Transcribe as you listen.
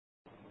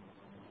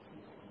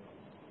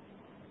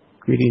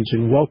Greetings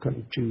and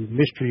welcome to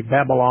Mystery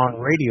Babylon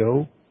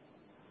Radio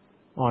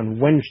on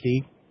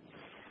Wednesday,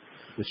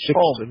 the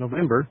 6th of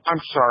November.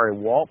 I'm sorry,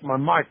 Walt. My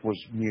mic was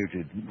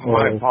muted.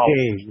 My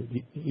apologies.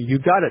 Okay, you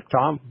got it,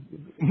 Tom.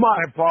 My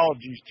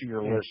apologies to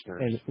your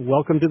listeners. And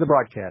welcome to the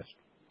broadcast.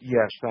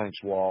 Yes, thanks,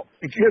 Walt.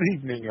 Good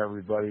evening,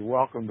 everybody.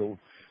 Welcome to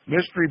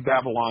Mystery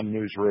Babylon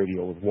News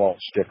Radio with Walt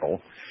Stickle.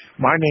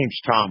 My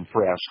name's Tom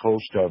Fress,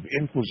 host of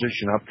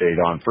Inquisition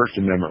Update on First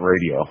Amendment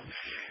Radio.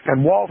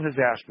 And Walt has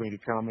asked me to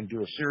come and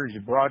do a series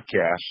of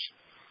broadcasts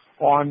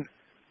on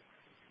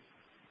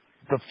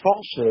the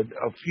falsehood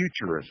of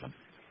futurism.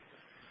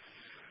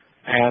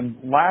 And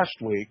last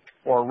week,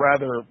 or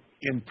rather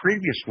in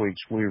previous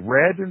weeks, we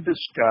read and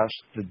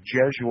discussed the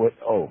Jesuit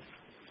oath,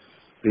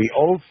 the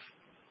oath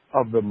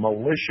of the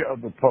militia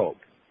of the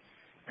Pope,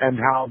 and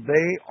how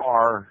they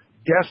are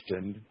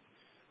destined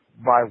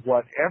by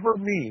whatever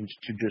means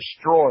to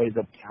destroy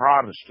the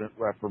Protestant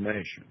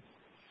Reformation.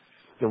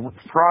 The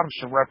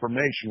Protestant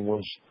Reformation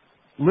was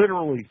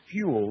literally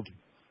fueled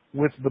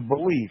with the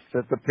belief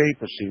that the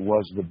papacy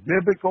was the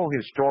biblical,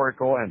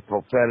 historical, and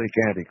prophetic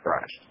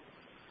Antichrist.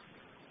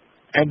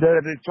 And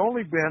that it's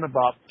only been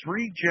about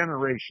 3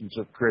 generations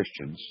of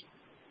Christians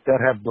that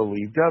have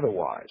believed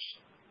otherwise.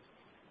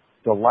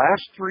 The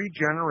last 3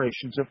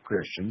 generations of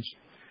Christians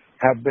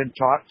have been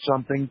taught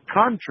something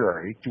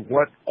contrary to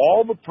what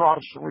all the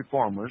Protestant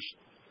reformers,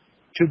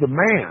 to the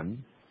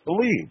man,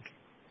 believed.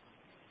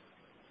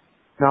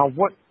 Now,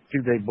 what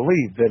do they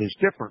believe that is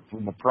different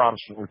from the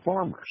Protestant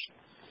reformers?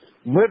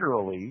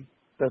 Literally,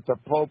 that the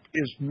Pope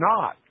is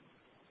not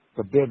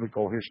the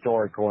biblical,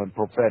 historical, and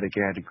prophetic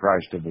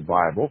Antichrist of the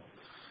Bible,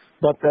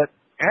 but that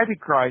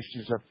Antichrist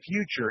is a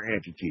future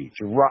entity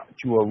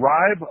to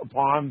arrive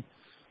upon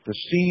the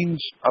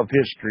scenes of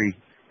history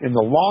in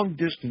the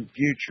long-distant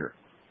future,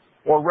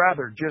 or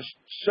rather just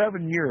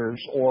 7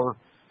 years or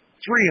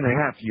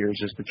 3.5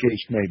 years, as the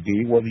case may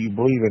be, whether you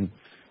believe in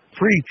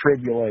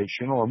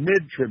pre-tribulation or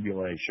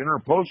mid-tribulation or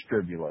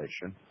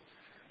post-tribulation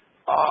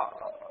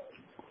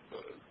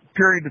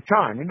period of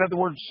time. In other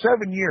words,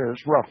 7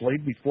 years, roughly,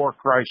 before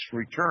Christ's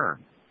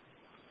return.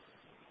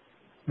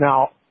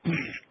 Now,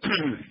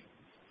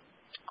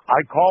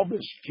 I call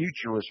this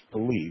futurist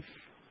belief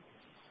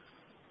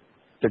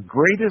the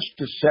greatest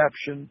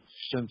deception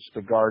since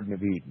the Garden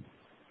of Eden.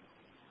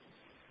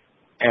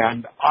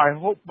 And I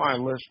hope my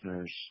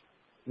listeners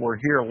were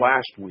here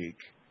last week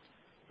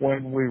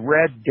when we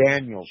read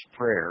Daniel's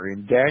prayer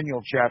in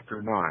Daniel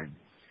chapter 9,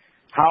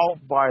 how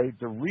by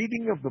the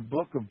reading of the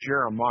book of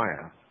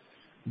Jeremiah,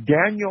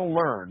 Daniel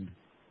learned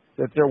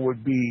that there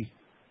would be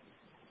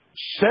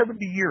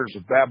 70 years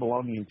of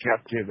Babylonian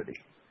captivity.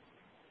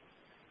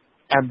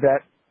 And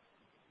that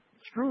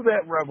through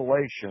that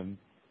revelation,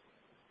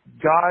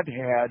 God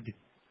had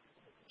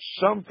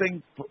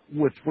something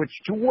with which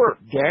to work.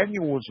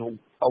 Daniel was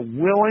a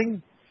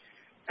willing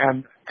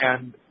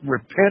and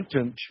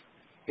repentant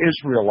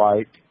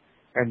Israelite,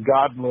 and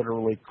God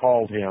literally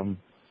called him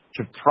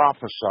to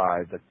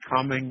prophesy the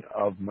coming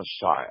of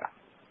Messiah.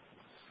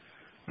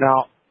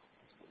 Now,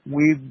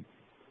 we've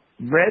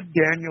read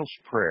Daniel's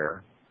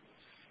prayer,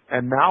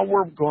 and now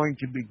we're going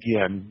to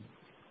begin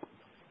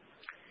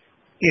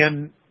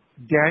in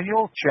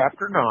Daniel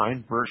chapter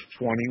 9, verse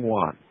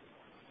 21.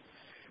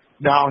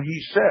 Now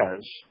he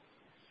says,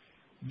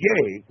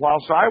 "Yea,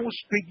 whilst I was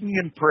speaking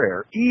in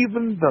prayer,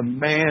 even the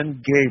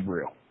man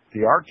Gabriel,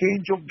 the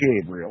archangel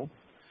Gabriel,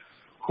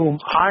 whom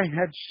I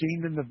had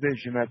seen in the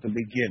vision at the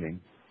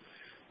beginning,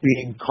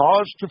 being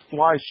caused to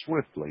fly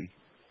swiftly,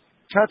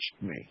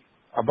 touched me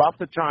about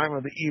the time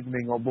of the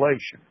evening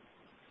oblation.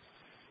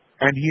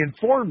 And he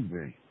informed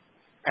me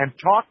and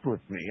talked with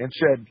me and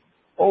said,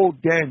 O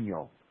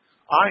Daniel,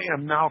 I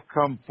am now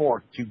come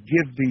forth to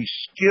give thee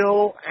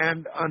skill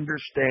and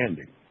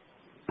understanding.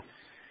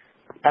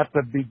 At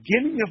the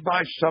beginning of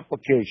thy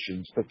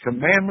supplications, the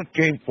commandment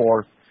came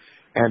forth,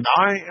 and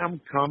I am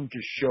come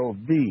to show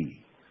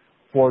thee,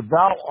 for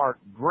thou art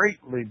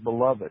greatly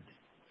beloved.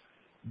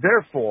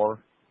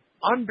 Therefore,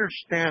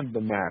 understand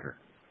the matter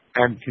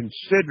and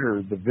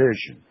consider the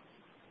vision."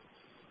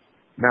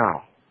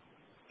 Now,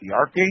 the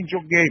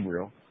archangel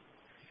Gabriel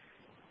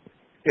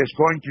is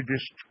going to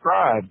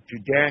describe to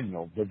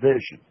Daniel the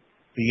vision.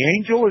 The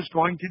angel is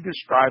going to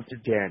describe to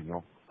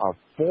Daniel a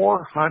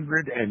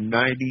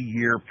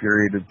 490-year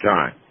period of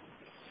time.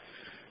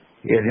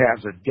 It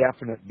has a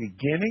definite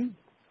beginning.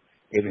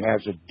 It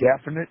has a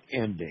definite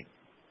ending.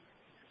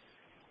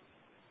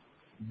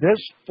 This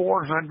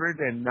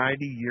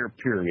 490-year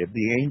period,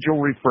 the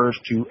angel refers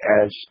to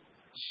as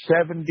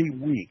 70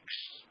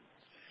 weeks.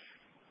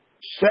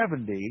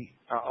 70,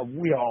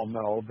 we all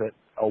know that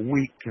a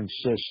week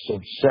consists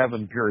of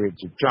 7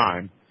 periods of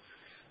time.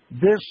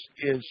 This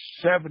is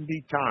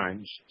 70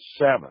 times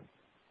 7,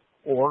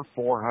 or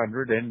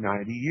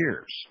 490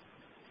 years.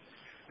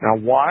 Now,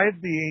 why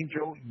the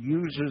angel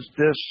uses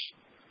this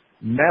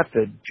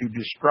method to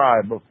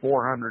describe a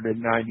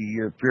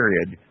 490-year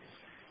period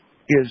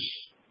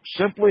is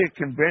simply a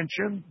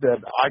convention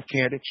that I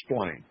can't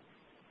explain.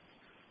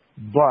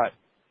 But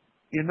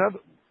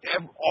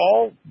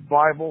all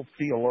Bible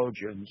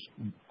theologians,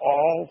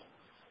 all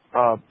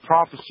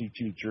prophecy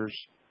teachers,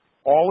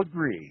 all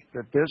agree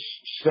that this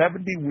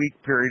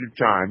 70-week period of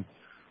time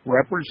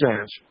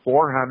represents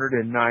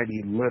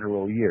 490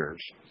 literal years.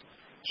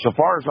 So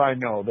far as I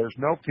know, there's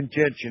no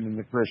contention in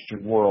the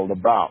Christian world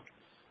about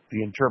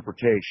the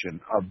interpretation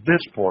of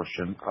this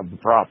portion of the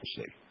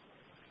prophecy.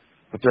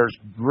 But there's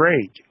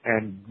great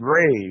and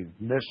grave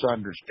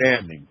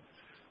misunderstanding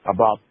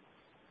about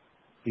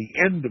the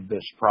end of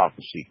this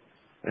prophecy.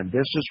 And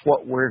this is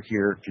what we're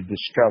here to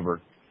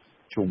discover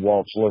to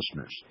Walt's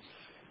listeners.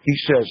 He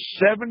says,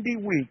 70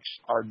 weeks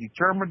are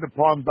determined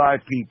upon thy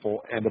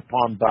people and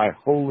upon thy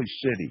holy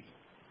city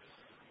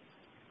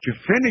to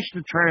finish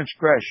the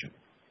transgression,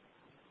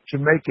 to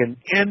make an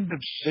end of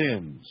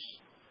sins,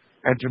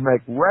 and to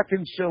make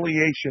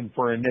reconciliation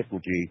for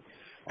iniquity,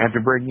 and to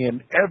bring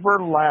in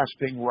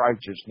everlasting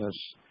righteousness,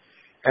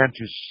 and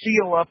to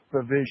seal up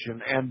the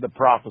vision and the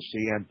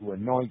prophecy, and to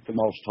anoint the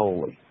most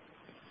holy.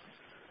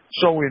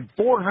 So in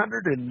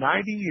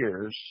 490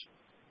 years,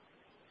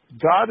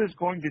 God is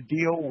going to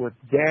deal with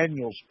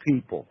Daniel's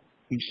people.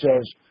 He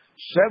says,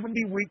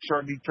 70 weeks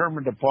are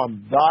determined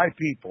upon thy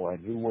people.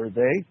 And who were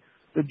they?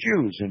 The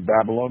Jews in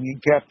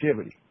Babylonian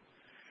captivity.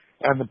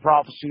 And the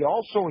prophecy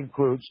also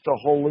includes the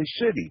holy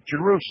city,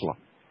 Jerusalem.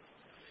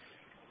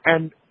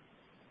 And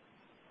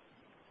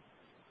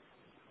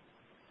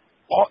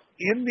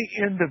in the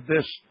end of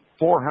this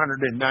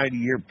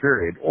 490-year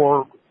period,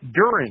 or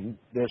during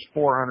this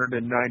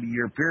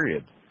 490-year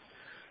period,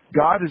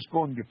 God is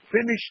going to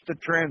finish the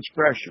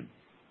transgression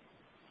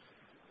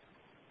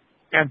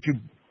and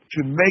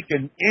to make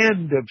an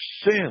end of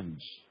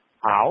sins.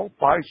 How?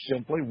 By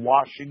simply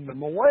washing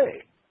them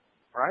away,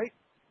 right?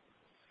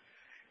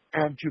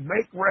 And to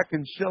make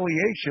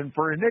reconciliation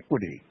for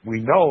iniquity. We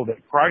know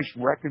that Christ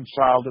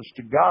reconciled us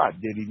to God,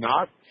 did he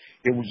not?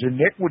 It was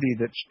iniquity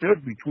that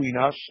stood between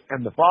us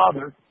and the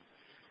Father,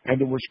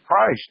 and it was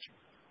Christ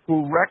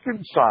who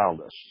reconciled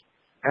us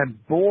and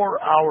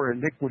bore our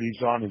iniquities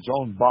on his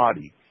own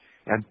body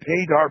and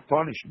paid our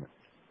punishment.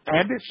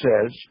 And it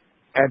says,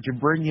 and to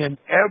bring in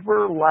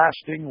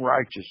everlasting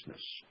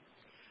righteousness.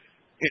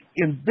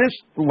 In this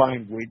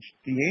language,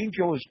 the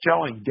angel is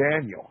telling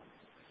Daniel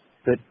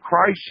that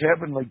Christ's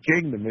heavenly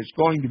kingdom is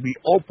going to be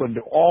open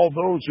to all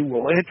those who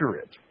will enter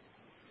it.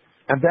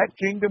 And that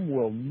kingdom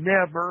will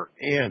never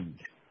end.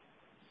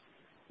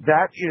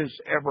 That is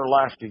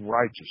everlasting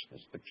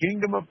righteousness. The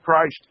kingdom of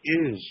Christ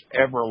is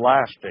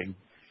everlasting,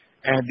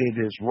 and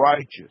it is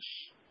righteous.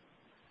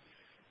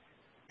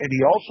 And he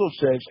also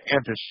says,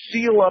 and to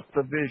seal up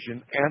the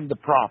vision and the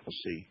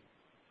prophecy,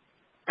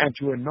 and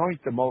to anoint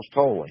the most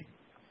holy.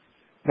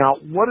 Now,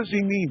 what does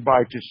he mean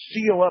by to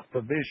seal up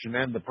the vision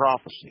and the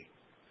prophecy?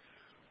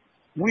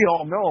 We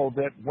all know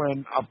that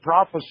when a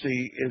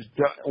prophecy is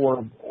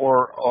done,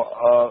 or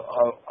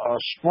a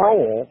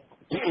scroll,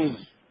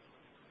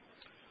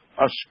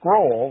 a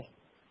scroll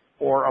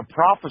or a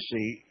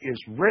prophecy is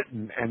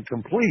written and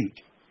complete,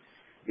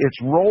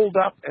 it's rolled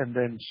up and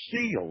then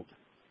sealed.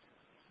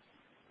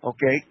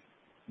 Okay,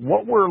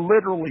 what we're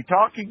literally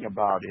talking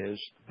about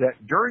is that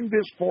during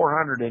this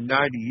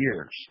 490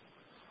 years,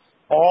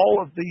 all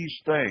of these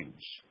things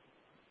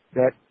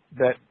that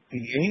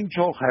the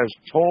angel has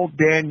told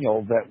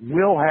Daniel that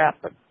will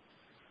happen,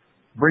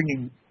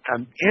 bringing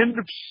an end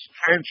of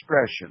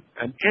transgression,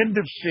 an end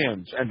of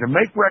sins, and to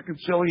make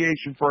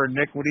reconciliation for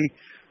iniquity,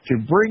 to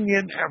bring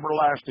in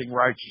everlasting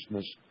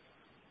righteousness,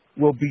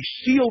 will be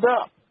sealed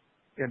up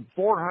in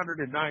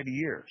 490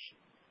 years.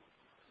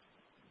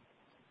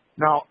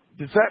 Now,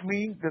 does that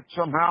mean that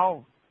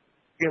somehow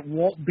it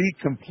won't be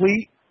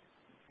complete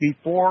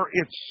before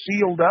it's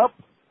sealed up?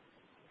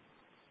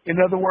 In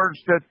other words,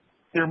 that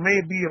there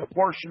may be a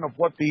portion of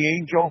what the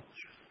angel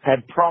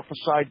had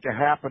prophesied to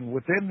happen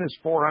within this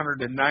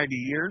 490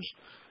 years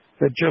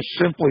that just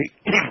simply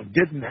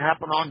didn't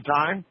happen on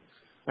time,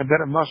 and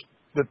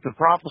that the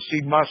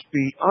prophecy must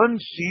be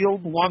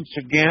unsealed once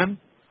again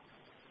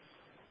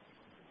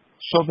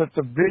so that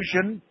the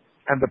vision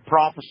and the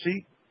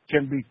prophecy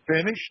can be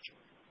finished.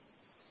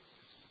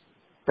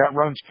 That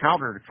runs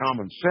counter to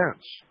common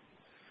sense.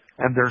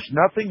 And there's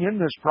nothing in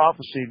this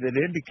prophecy that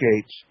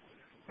indicates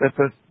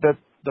that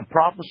the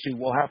prophecy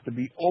will have to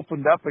be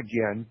opened up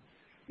again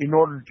in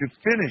order to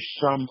finish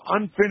some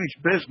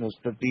unfinished business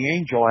that the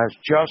angel has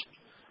just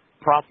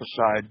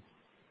prophesied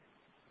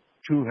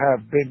to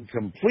have been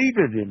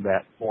completed in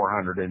that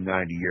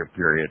 490-year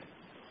period.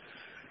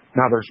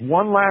 Now, there's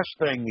one last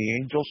thing the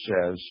angel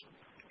says,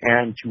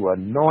 and to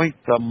anoint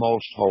the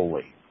most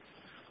holy.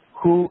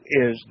 Who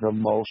is the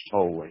most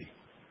holy?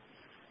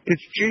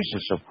 It's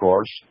Jesus, of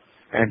course,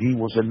 and he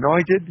was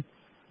anointed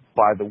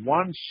by the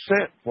one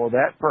sent for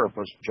that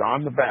purpose,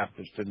 John the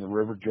Baptist in the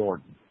River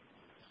Jordan.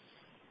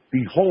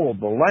 Behold,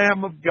 the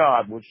Lamb of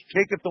God, which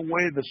taketh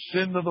away the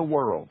sin of the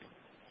world.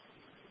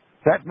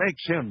 That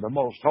makes him the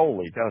most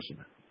holy, doesn't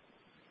it?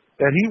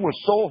 That he was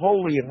so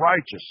holy and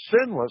righteous,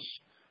 sinless,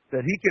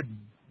 that he could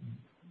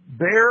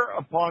bear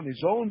upon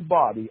his own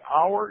body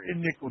our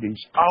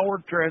iniquities,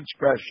 our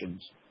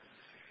transgressions,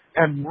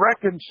 and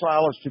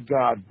reconcile us to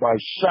God by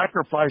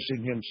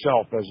sacrificing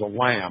himself as a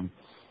lamb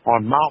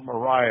on Mount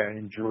Moriah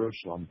in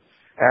Jerusalem,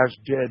 as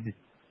did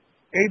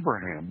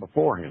Abraham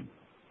before him,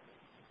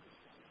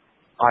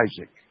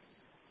 Isaac,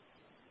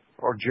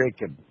 or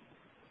Jacob.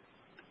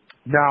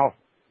 Now,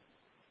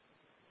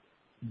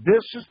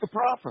 this is the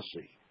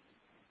prophecy.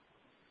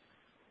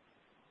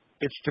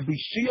 It's to be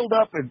sealed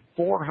up in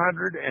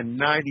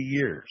 490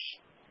 years.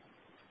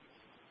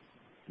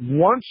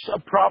 Once a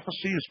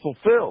prophecy is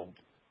fulfilled,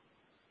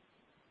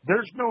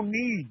 there's no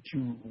need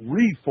to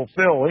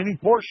re-fulfill any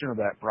portion of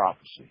that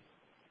prophecy.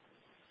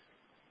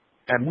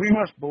 And we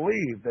must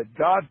believe that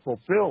God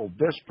fulfilled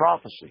this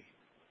prophecy,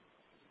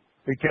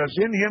 because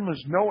in him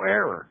is no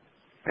error,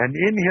 and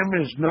in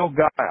him is no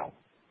guile.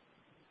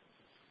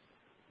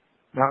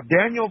 Now,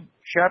 Daniel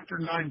chapter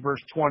 9,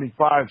 verse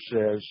 25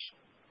 says,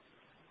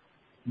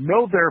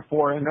 "Know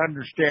therefore and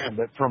understand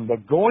that from the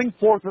going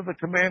forth of the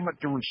commandment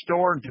to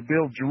restore and to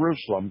build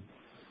Jerusalem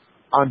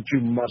unto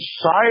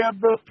Messiah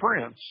the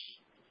Prince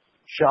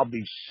shall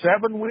be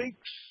 7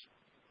 weeks,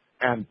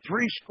 and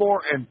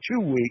 62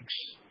 weeks.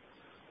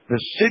 The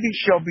city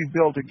shall be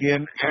built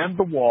again, and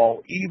the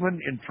wall,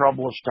 even in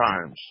troublous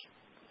times."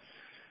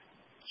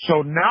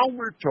 So now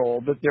we're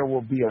told that there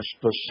will be a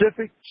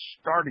specific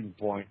starting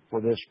point for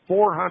this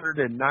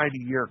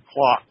 490-year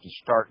clock to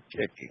start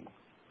ticking.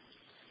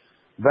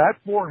 That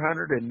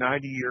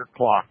 490-year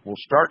clock will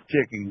start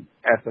ticking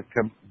at the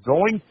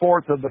going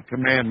forth of the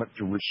commandment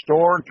to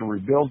restore and to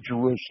rebuild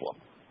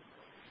Jerusalem.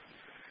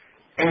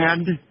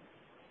 And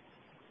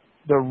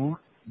the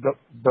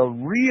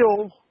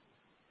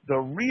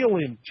real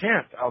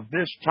intent of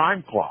this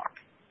time clock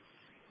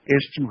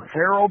is to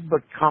herald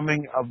the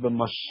coming of the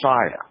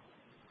Messiah.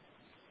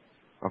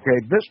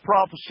 Okay, this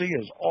prophecy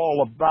is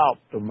all about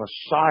the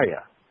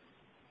Messiah.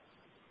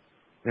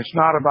 It's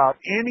not about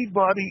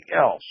anybody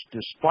else,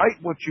 despite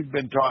what you've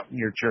been taught in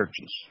your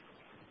churches.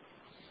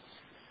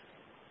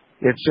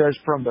 It says,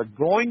 "From the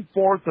going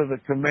forth of the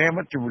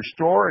commandment to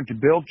restore and to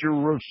build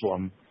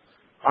Jerusalem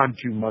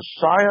unto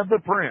Messiah the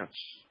Prince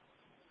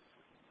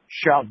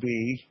shall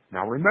be,"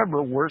 now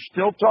remember, we're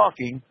still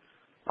talking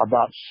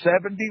about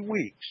 70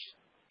 weeks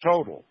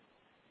total,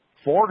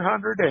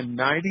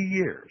 490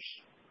 years.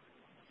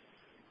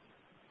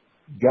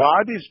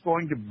 God is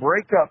going to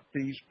break up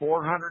these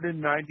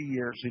 490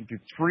 years into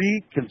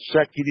 3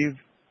 consecutive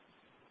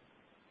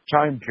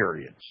time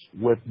periods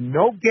with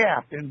no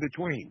gap in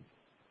between.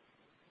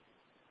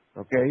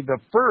 Okay, the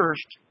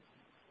first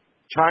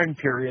time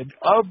period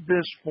of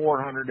this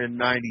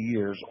 490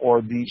 years,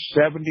 or these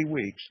 70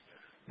 weeks,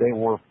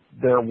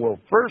 there will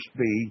first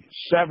be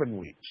 7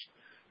 weeks.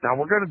 Now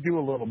we're going to do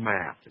a little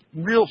math,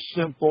 real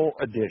simple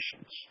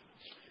additions.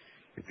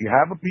 If you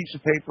have a piece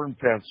of paper and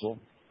pencil,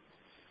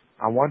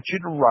 I want you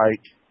to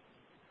write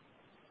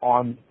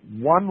on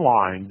one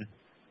line,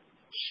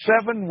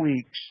 7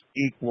 weeks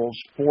equals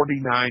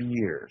 49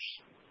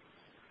 years.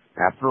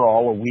 After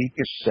all, a week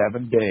is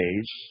 7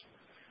 days,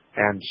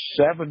 and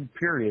 7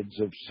 periods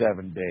of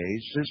 7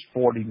 days is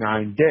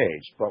 49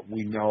 days. But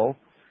we know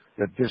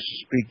that this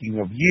is speaking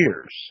of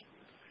years.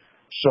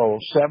 So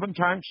 7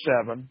 times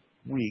 7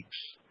 weeks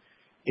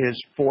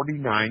is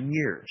 49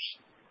 years.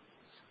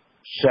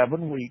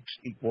 7 weeks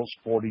equals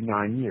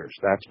 49 years.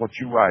 That's what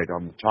you write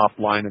on the top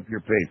line of your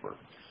paper.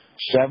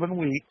 7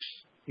 weeks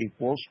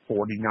equals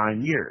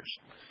 49 years.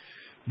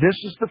 This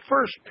is the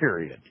first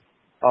period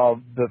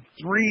of the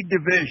 3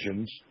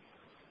 divisions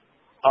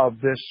of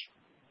this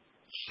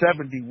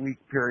 70-week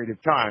period of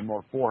time,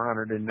 or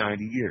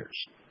 490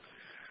 years.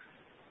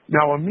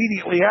 Now,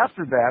 immediately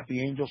after that,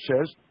 the angel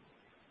says,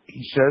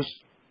 he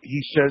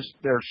says,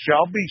 "There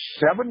shall be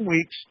 7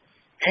 weeks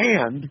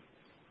and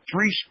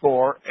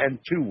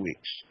 62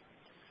 weeks."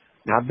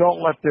 Now,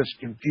 don't let this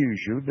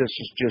confuse you. This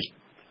is just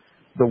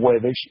the way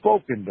they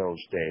spoke in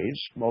those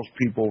days. Most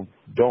people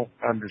don't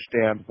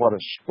understand what a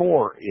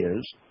score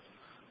is.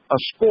 A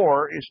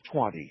score is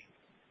 20.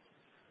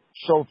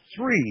 So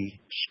 3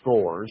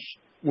 scores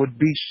would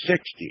be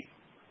 60.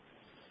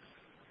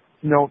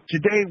 No,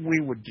 today we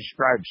would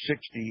describe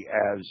 60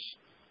 as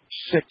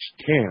 6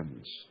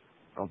 tens,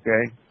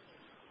 okay?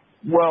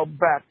 Well,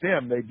 back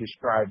then they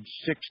described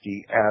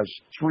 60 as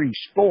 3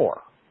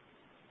 score,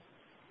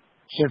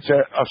 since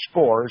a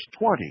score is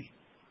 20,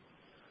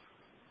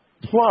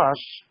 plus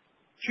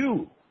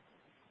 2,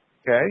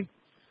 okay?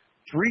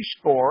 3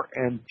 score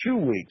and 2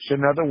 weeks.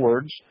 In other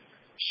words,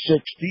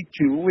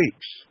 62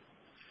 weeks.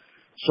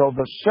 So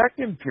the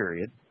second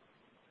period,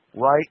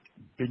 right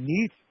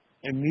beneath,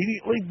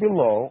 immediately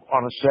below,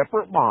 on a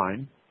separate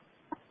line,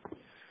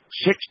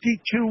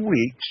 62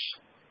 weeks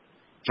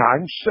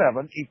times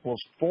 7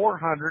 equals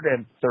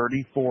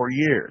 434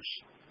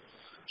 years.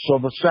 So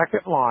the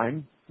second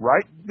line,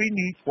 right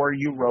beneath where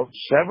you wrote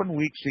 7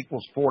 weeks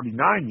equals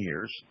 49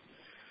 years,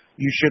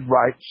 you should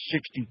write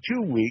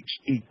 62 weeks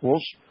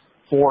equals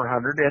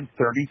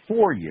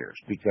 434 years,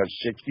 because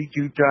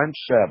 62 times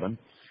 7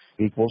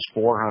 equals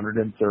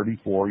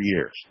 434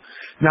 years.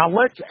 Now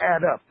let's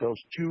add up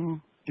those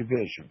 2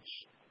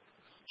 divisions.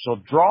 So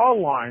draw a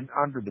line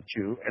under the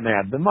 2 and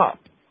add them up.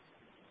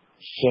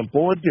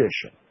 simple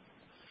addition.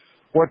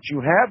 What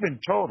you have in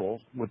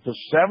total with the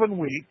 7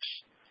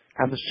 weeks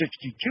and the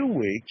 62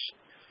 weeks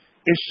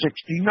is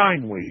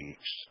 69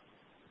 weeks.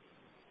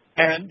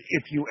 And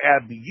if you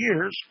add the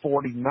years,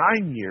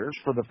 49 years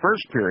for the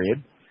first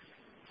period,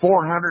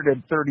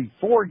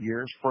 434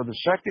 years for the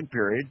second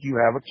period, you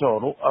have a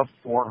total of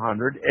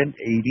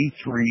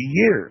 483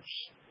 years.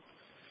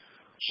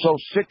 So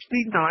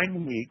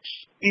 69 weeks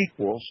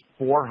equals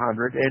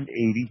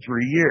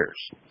 483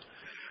 years.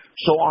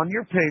 So on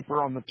your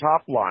paper, on the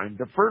top line,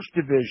 the first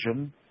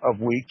division of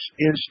weeks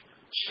is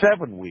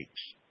 7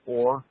 weeks,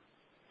 or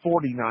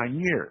 49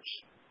 years.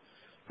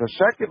 The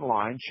second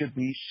line should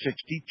be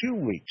 62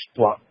 weeks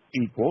plus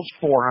equals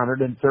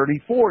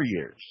 434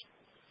 years.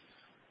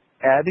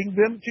 Adding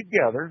them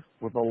together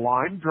with a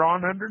line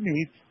drawn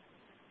underneath,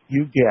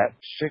 you get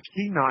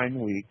 69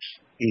 weeks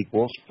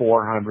equals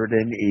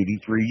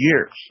 483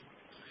 years.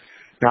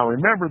 Now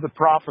remember, the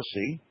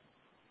prophecy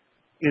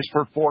is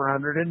for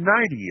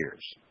 490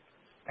 years.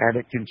 And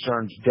it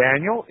concerns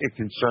Daniel, it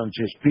concerns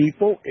his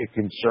people, it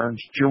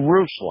concerns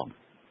Jerusalem.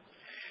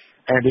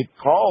 And it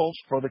calls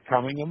for the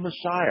coming of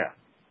Messiah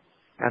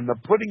and the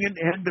putting an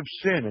end of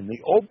sin and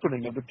the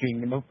opening of the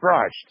kingdom of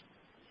Christ.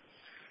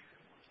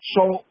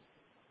 So,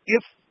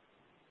 if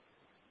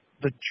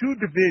the two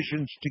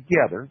divisions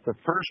together, the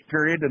first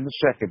period and the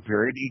second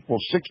period, equal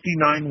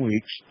 69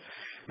 weeks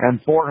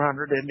and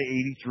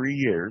 483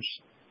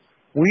 years,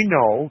 we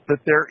know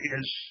that there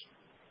is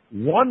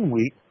 1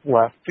 week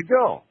left to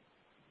go.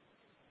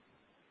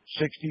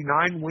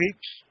 69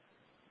 weeks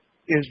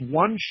is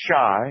 1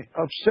 shy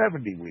of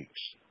 70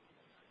 weeks.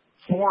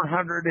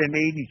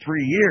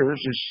 483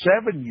 years is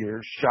 7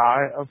 years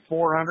shy of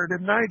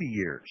 490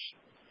 years.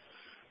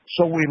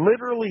 So we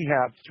literally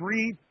have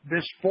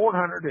this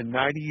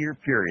 490-year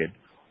period,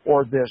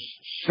 or this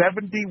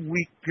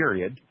 70-week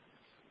period,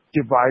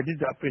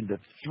 divided up into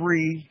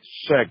 3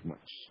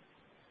 segments,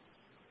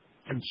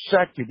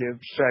 consecutive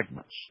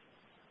segments.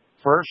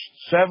 First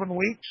 7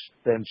 weeks,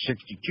 then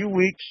 62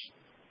 weeks,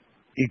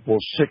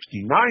 equals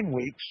 69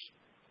 weeks,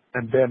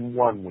 and then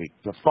 1 week,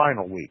 the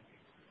final week,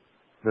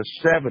 the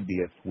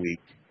 70th week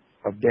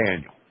of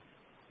Daniel.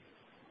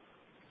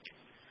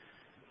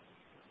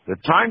 The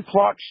time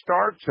clock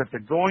starts at the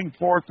going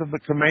forth of the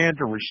command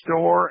to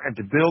restore and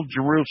to build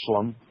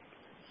Jerusalem,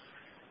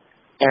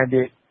 and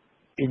it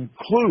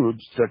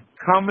includes the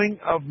coming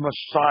of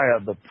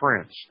Messiah the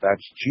Prince.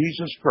 That's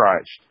Jesus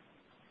Christ.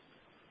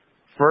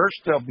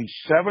 First, there'll be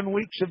 7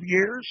 weeks of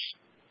years,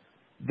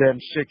 then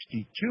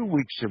 62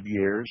 weeks of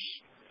years,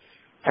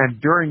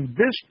 and during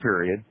this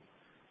period,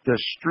 the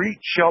street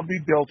shall be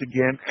built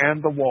again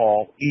and the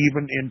wall,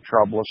 even in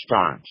troublous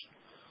times.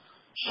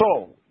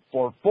 So,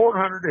 for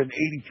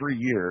 483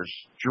 years,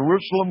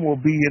 Jerusalem will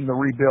be in the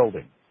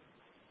rebuilding,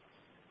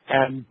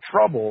 and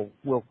trouble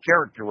will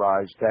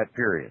characterize that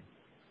period.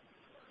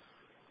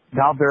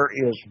 Now, there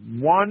is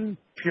 1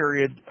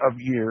 period of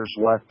years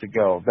left to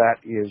go. That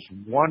is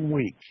 1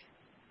 week.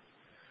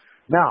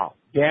 Now,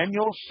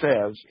 Daniel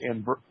says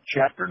in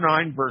chapter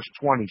 9, verse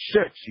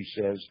 26, he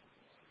says,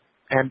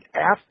 "And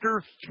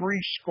after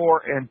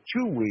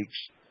 62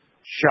 weeks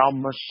shall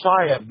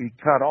Messiah be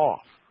cut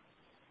off."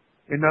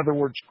 In other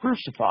words,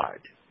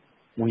 crucified.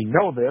 We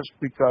know this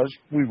because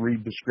we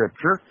read the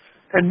scripture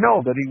and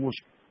know that he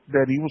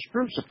was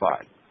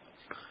crucified.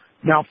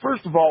 Now,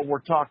 first of all,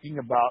 we're talking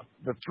about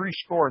the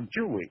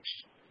 62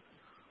 weeks.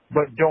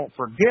 But don't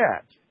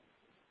forget,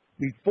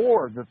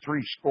 before the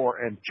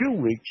 62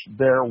 weeks,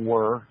 there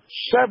were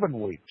 7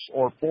 weeks,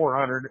 or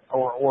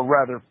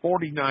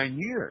 49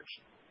 years.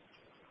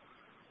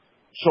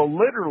 So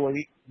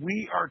literally,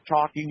 we are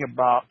talking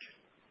about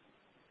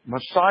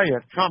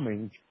Messiah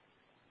coming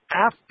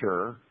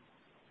after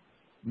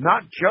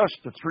not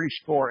just the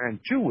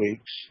 62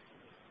 weeks,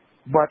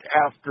 but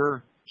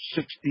after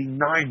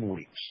 69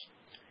 weeks.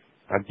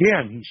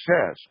 Again, he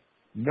says,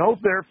 "Know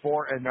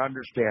therefore and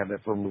understand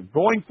that from the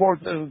going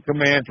forth of the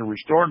command to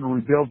restore and to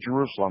rebuild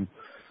Jerusalem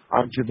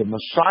unto the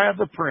Messiah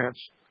the Prince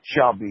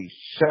shall be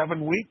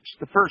 7 weeks,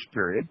 the first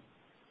period.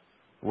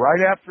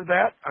 Right after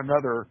that,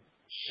 another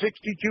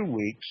 62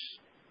 weeks.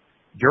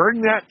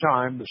 During that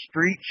time, the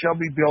street shall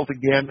be built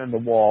again and the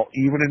wall,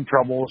 even in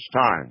troublous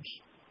times."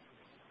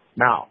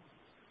 Now,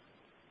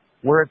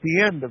 we're at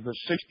the end of the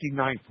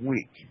 69th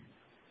week,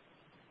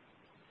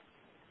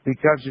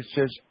 because it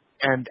says,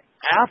 "And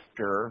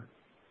after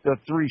the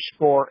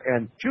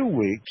 62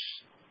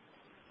 weeks,"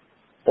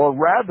 or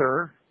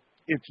rather,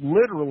 it's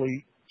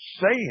literally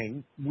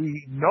saying,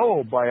 we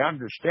know by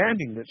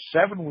understanding that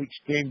 7 weeks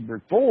came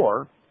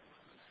before.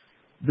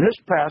 This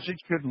passage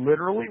could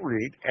literally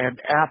read,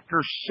 "And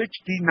after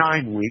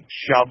 69 weeks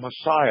shall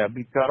Messiah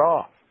be cut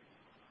off."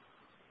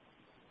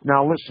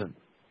 Now listen,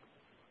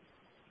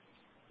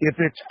 if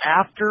it's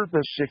after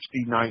the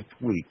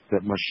 69th week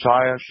that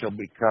Messiah shall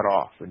be cut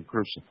off and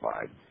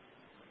crucified,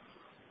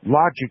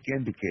 logic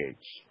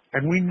indicates,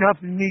 and we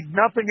need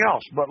nothing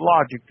else but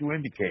logic to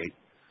indicate,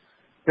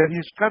 that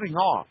his cutting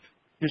off,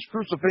 his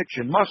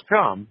crucifixion, must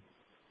come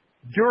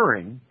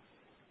during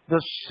the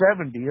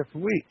 70th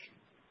week.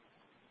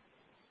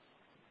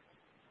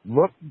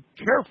 Look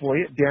carefully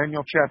at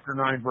Daniel chapter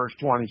 9, verse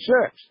 26.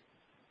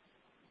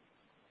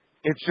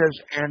 It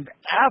says, and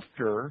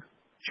after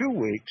 2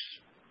 weeks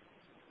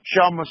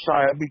shall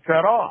Messiah be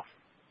cut off.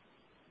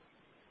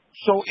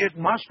 So it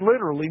must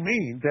literally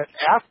mean that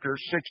after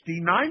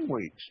 69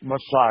 weeks,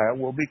 Messiah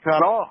will be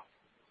cut off.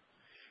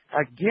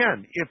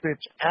 Again, if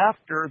it's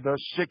after the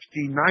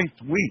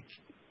 69th week,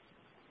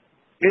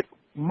 it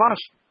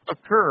must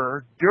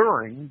occur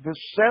during the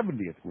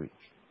 70th week.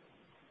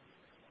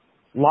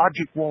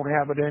 Logic won't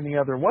have it any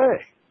other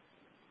way.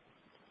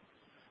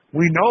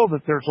 We know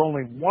that there's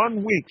only 1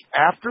 week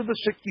after the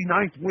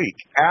 69th week,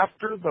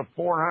 after the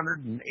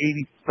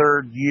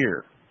 483rd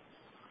year.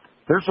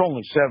 There's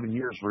only 7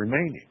 years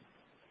remaining.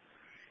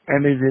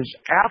 And it is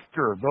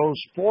after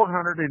those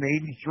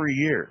 483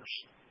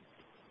 years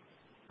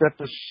that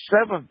the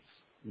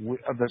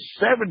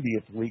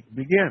 70th week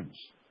begins.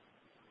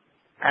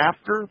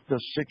 After the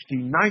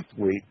 69th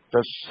week,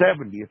 the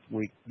 70th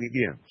week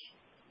begins.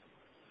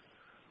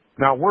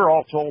 Now, we're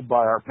all told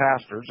by our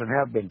pastors, and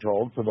have been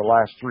told for the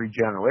last 3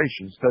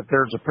 generations, that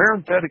there's a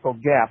parenthetical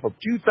gap of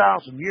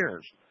 2,000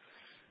 years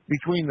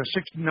between the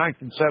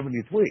 69th and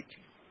 70th week.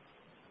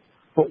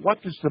 But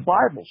what does the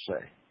Bible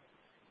say?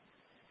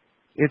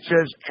 It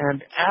says,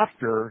 and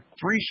after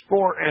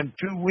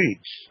 62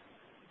 weeks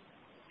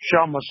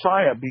shall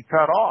Messiah be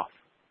cut off.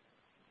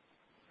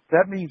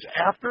 That means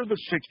after the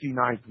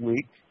 69th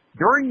week,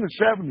 during the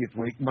 70th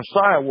week,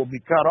 Messiah will be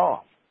cut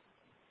off.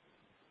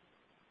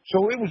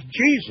 So it was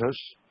Jesus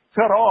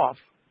cut off.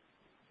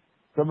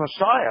 The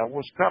Messiah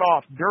was cut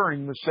off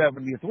during the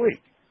 70th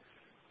week.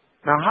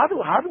 Now, how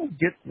do we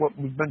get what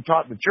we've been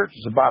taught in the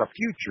churches about a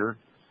future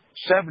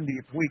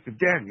 70th week of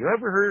Daniel? You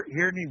ever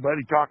hear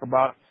anybody talk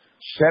about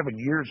 7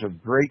 years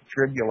of great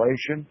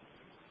tribulation?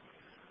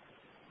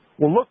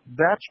 Well, look,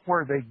 that's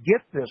where they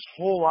get this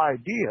whole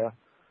idea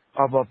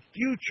of a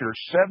future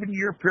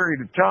 7-year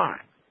period of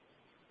time.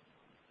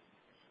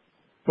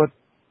 But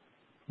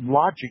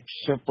logic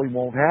simply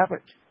won't have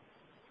it.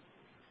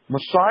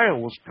 Messiah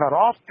was cut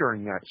off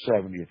during that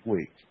 70th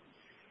week.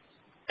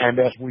 And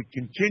as we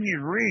continue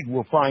to read,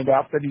 we'll find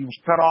out that he was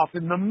cut off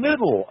in the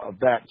middle of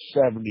that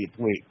 70th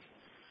week.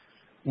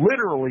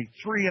 Literally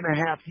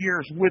 3.5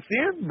 years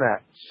within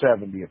that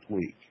 70th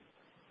week.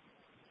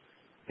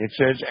 It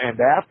says, and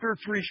after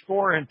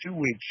 62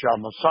 weeks shall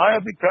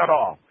Messiah be cut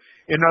off.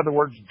 In other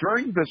words,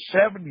 during the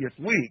 70th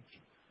week,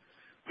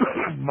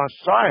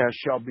 Messiah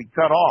shall be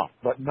cut off,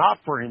 but not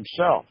for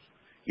himself.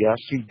 Yes,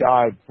 he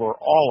died for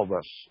all of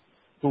us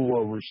who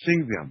will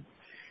receive him.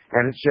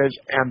 And it says,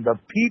 and the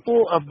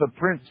people of the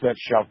prince that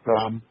shall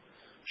come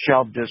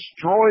shall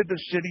destroy the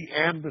city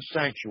and the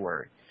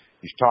sanctuary.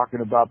 He's talking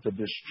about the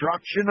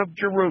destruction of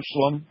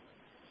Jerusalem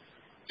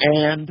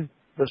and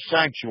the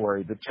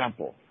sanctuary, the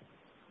temple.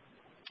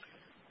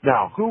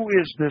 Now, who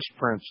is this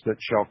prince that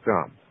shall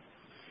come?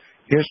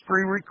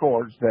 History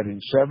records that in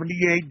 70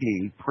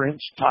 AD,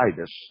 Prince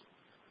Titus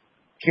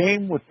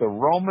came with the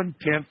Roman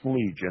 10th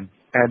Legion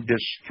and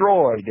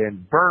destroyed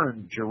and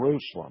burned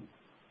Jerusalem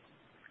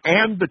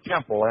and the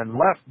temple, and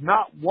left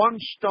not one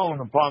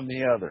stone upon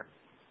the other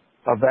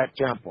of that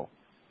temple.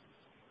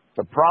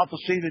 The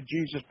prophecy that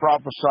Jesus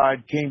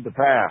prophesied came to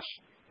pass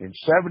in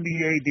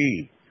 70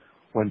 AD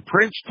when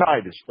Prince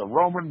Titus, the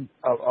Roman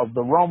of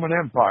the Roman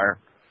Empire,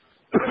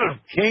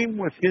 came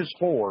with his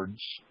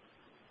hordes,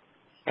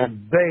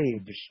 and they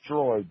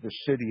destroyed the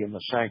city and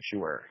the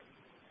sanctuary.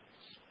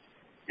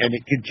 And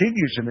it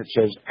continues and it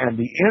says, and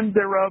the end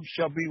thereof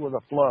shall be with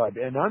a flood,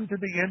 and unto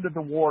the end of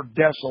the war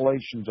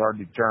desolations are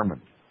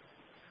determined.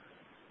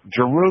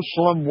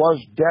 Jerusalem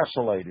was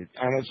desolated.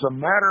 And as a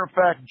matter of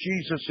fact,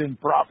 Jesus, in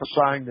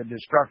prophesying the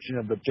destruction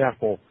of the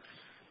temple,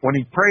 when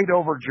he prayed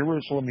over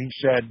Jerusalem, he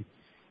said,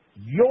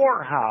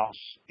 your house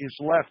is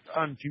left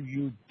unto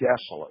you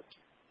desolate.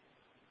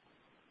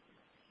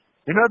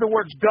 In other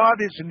words, God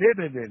isn't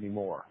in it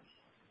anymore.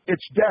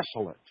 It's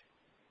desolate.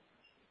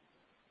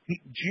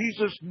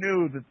 Jesus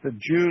knew that the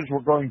Jews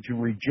were going to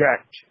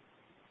reject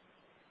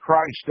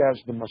Christ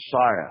as the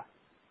Messiah.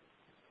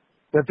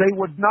 That they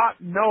would not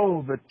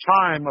know the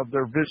time of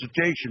their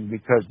visitation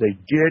because they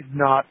did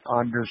not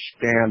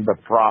understand the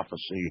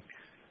prophecy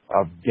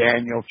of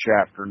Daniel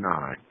chapter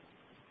 9.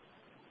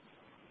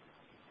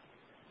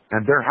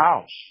 And their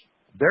house,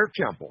 their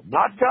temple,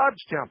 not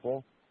God's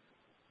temple,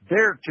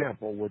 their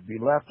temple would be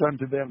left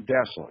unto them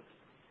desolate.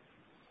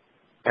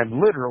 And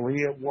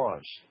literally it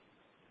was.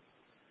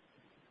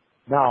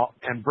 Now,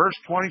 in verse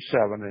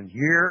 27, and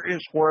here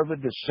is where the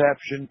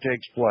deception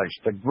takes place.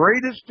 The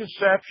greatest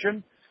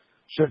deception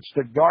since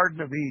the Garden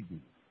of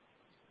Eden.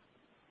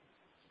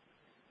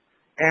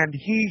 And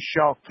he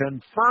shall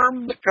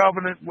confirm the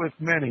covenant with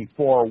many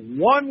for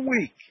 1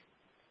 week.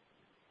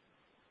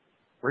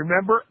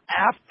 Remember,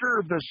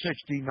 after the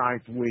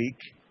 69th week,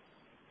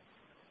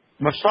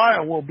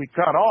 Messiah will be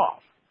cut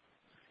off.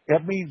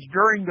 That means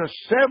during the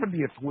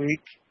 70th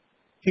week,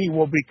 he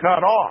will be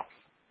cut off.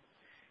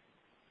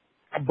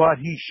 But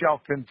he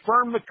shall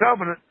confirm the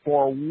covenant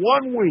for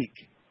 1 week,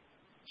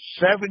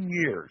 7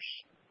 years.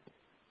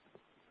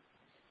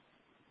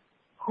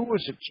 Who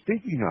is it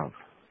speaking of?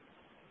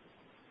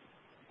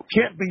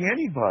 can't be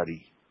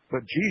anybody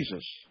but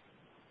Jesus.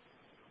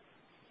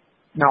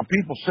 Now,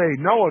 people say,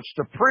 no, it's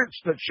the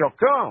prince that shall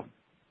come.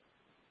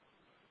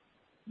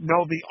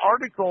 No, the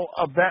article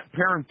of that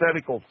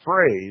parenthetical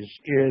phrase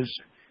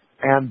is,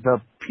 and the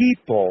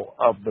people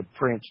of the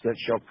prince that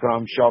shall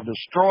come shall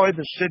destroy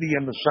the city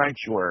and the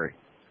sanctuary.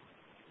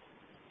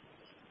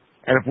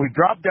 And if we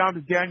drop down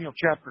to Daniel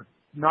chapter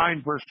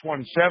 9, verse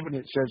 27,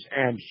 it says,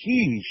 and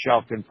he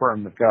shall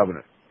confirm the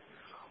covenant.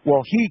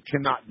 Well, he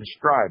cannot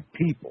describe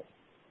people.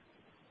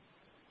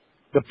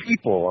 The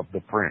people of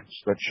the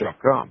prince that shall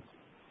come.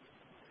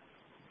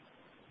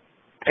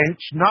 And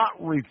it's not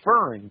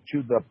referring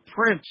to the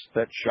prince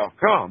that shall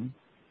come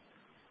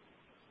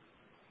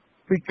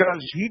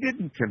because he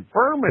didn't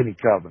confirm any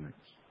covenants.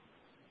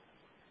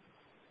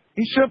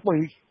 He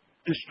simply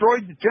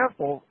destroyed the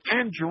temple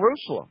and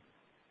Jerusalem.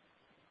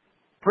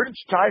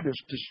 Prince Titus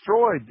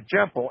destroyed the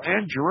temple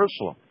and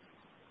Jerusalem.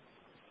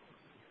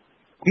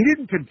 He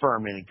didn't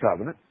confirm any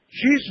covenant.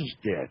 Jesus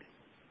did.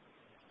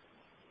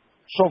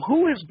 So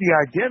who is the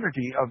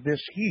identity of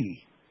this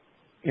he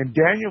in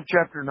Daniel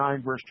chapter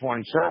 9, verse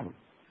 27?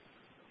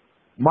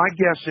 My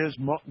guess is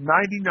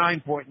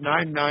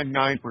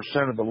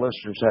 99.999% of the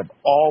listeners have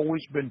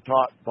always been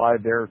taught by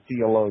their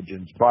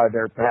theologians, by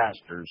their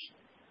pastors,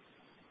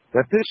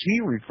 that this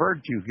he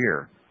referred to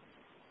here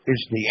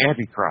is the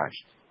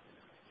Antichrist.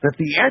 That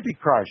the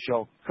Antichrist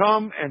shall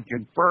come and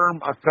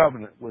confirm a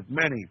covenant with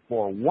many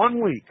for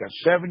 1 week, a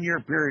 7-year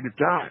period of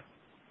time.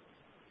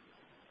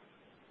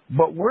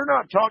 But we're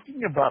not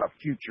talking about a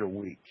future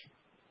week.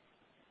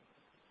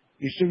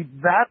 You see,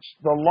 that's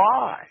the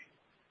lie.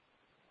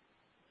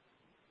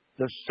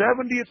 The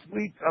 70th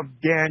week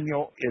of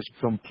Daniel is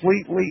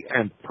completely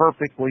and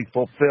perfectly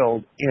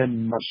fulfilled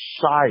in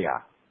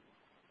Messiah.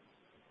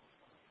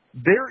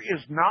 There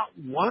is not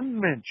one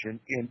mention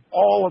in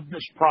all of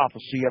this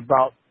prophecy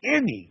about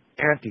any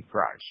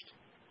Antichrist.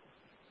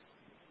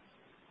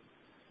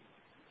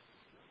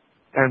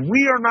 And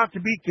we are not to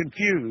be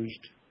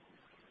confused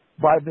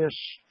by this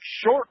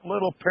short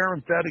little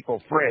parenthetical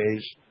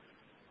phrase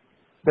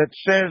that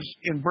says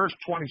in verse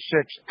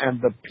 26,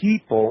 and the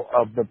people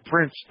of the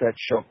prince that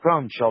shall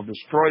come shall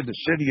destroy the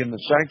city and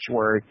the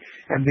sanctuary,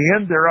 and the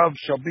end thereof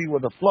shall be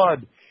with a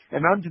flood,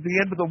 and unto the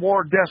end of the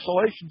war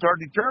desolations are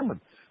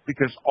determined,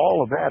 because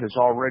all of that is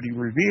already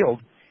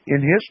revealed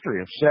in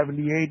history of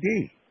 70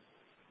 AD.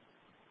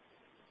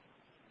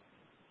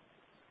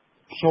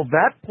 So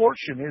that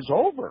portion is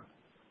over.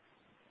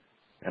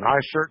 And I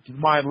assert to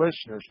my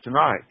listeners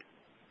tonight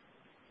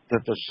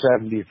that the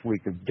 70th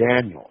week of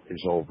Daniel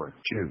is over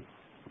too.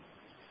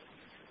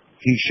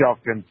 He shall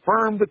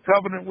confirm the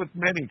covenant with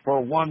many for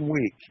 1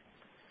 week.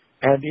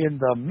 And in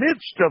the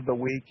midst of the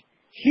week,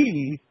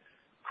 he,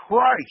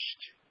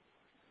 Christ,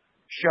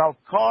 shall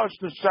cause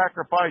the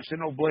sacrifice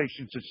and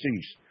oblations to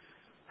cease.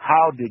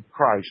 How did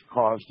Christ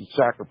cause the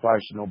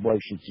sacrifice and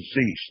oblations to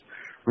cease?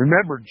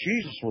 Remember,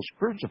 Jesus was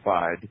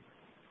crucified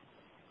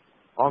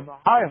on the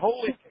high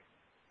holy day.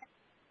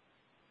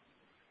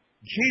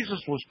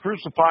 Jesus was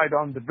crucified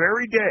on the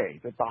very day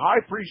that the high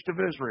priest of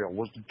Israel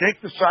was to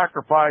take the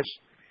sacrifice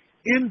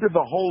into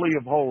the Holy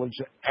of Holies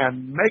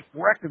and make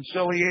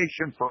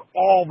reconciliation for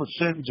all the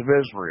sins of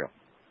Israel.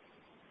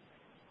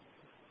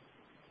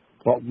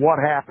 But what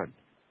happened?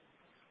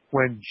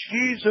 When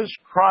Jesus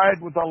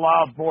cried with a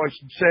loud voice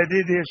and said,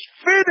 "It is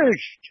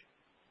finished,"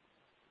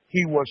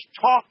 he was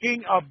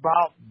talking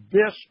about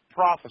this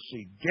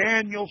prophecy,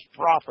 Daniel's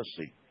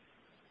prophecy.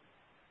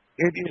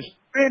 It is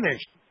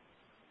finished.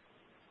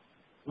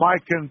 My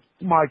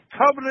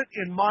covenant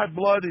in my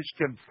blood is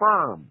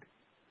confirmed.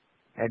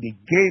 And he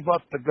gave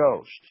up the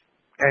ghost.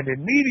 And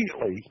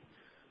immediately,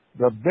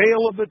 the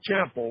veil of the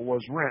temple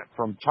was rent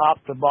from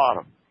top to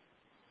bottom.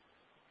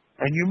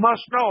 And you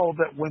must know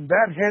that when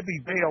that heavy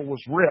veil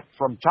was ripped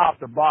from top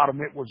to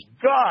bottom, it was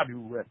God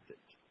who ripped it.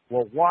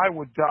 Well, why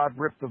would God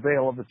rip the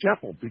veil of the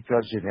temple?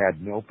 Because it had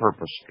no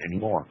purpose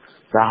anymore.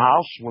 The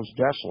house was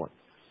desolate.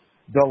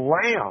 The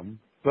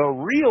lamb, the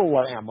real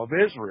lamb of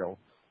Israel,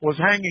 was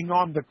hanging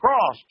on the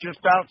cross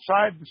just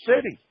outside the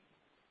city.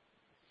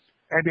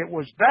 And it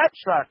was that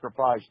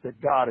sacrifice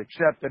that God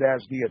accepted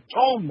as the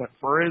atonement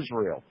for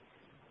Israel.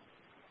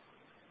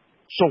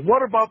 So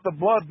what about the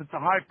blood that the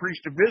high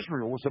priest of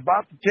Israel was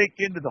about to take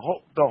into the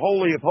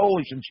Holy of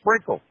Holies and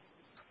sprinkle?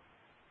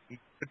 He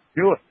couldn't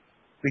do it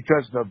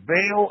because the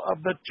veil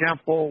of the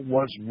temple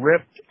was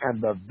ripped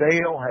and the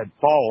veil had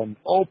fallen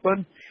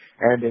open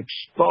and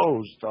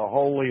exposed the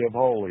Holy of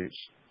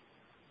Holies.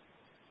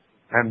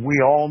 And we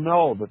all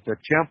know that the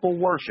temple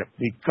worship,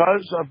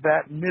 because of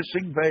that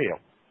missing veil,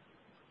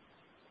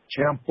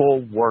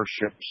 temple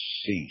worship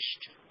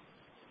ceased.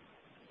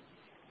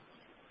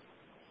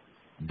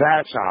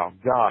 That's how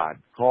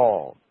God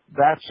called.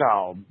 That's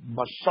how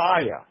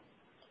Messiah,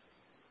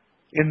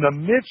 in the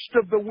midst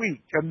of the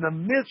week, in the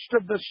midst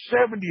of the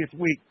 70th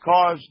week,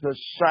 caused the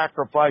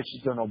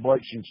sacrifices and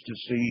oblations to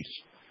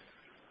cease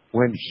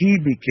when he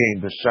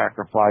became the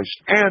sacrifice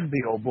and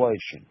the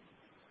oblation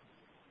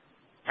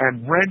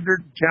and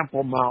rendered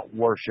Temple Mount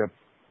worship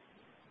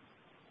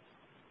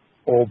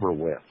over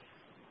with.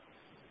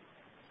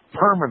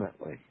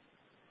 permanently.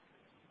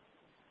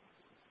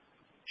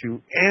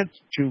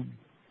 To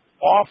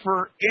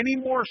offer any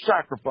more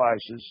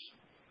sacrifices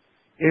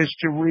is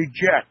to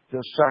reject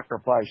the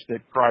sacrifice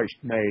that Christ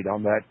made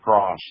on that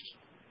cross.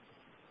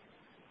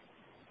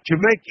 To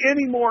make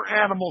any more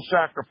animal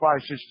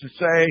sacrifices, to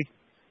say,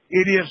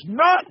 it is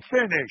not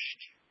finished.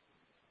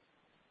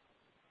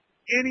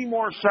 Any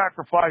more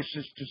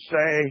sacrifices to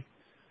say,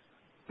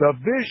 the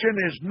vision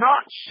is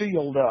not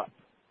sealed up.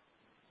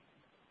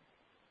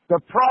 The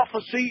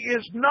prophecy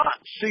is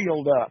not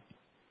sealed up.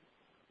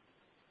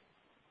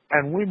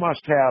 And we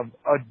must have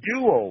a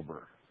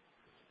do-over.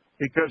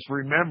 Because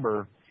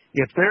remember,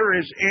 if there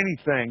is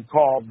anything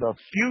called the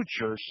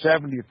future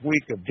 70th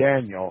week of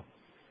Daniel,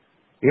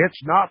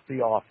 it's not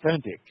the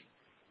authentic.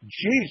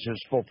 Jesus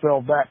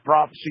fulfilled that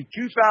prophecy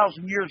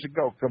 2,000 years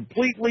ago,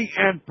 completely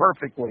and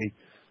perfectly.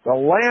 The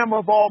Lamb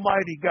of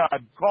Almighty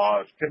God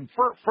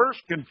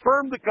first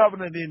confirmed the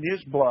covenant in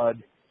His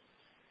blood,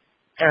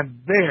 and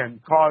then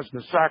caused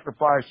the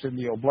sacrifice and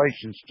the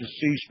oblations to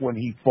cease when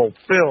He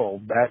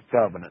fulfilled that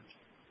covenant.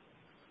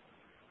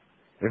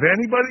 If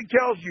anybody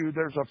tells you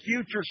there's a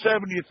future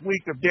 70th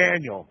week of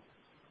Daniel,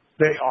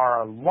 they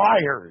are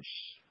liars.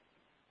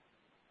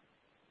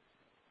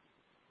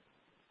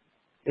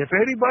 If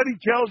anybody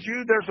tells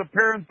you there's a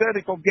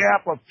parenthetical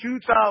gap of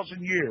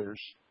 2,000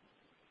 years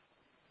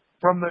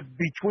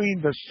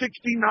between the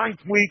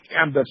 69th week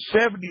and the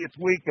 70th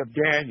week of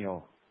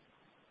Daniel,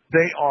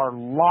 they are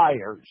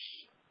liars.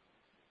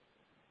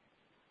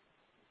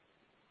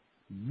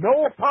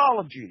 No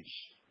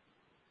apologies.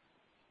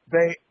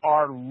 They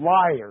are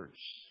liars.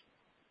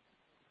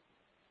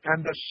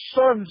 And the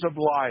sons of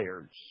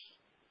liars.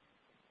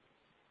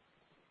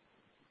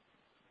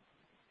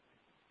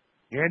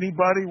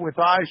 Anybody with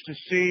eyes to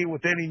see,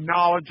 with any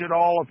knowledge at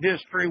all of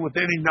history, with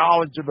any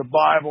knowledge of the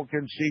Bible,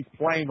 can see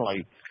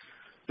plainly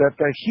that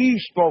the He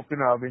spoken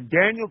of in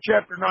Daniel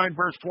chapter 9,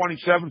 verse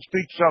 27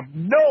 speaks of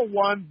no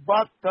one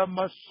but the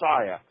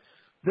Messiah.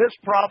 This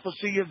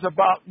prophecy is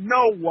about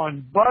no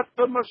one but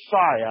the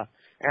Messiah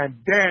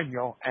and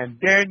Daniel and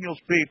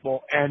Daniel's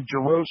people and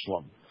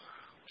Jerusalem.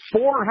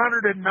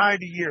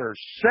 490 years,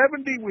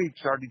 70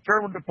 weeks are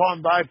determined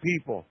upon thy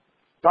people,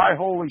 thy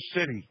holy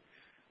city,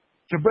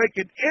 to make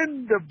an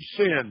end of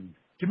sin,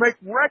 to make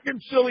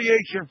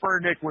reconciliation for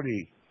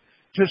iniquity,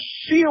 to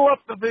seal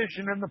up the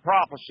vision and the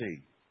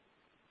prophecy.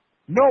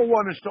 No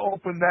one is to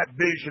open that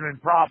vision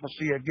and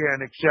prophecy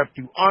again except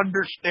to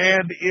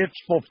understand its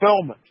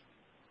fulfillment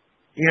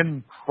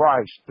in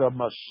Christ the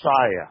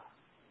Messiah.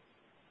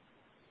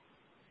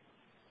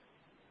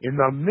 In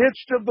the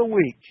midst of the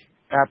week,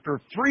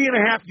 after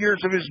 3.5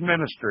 years of his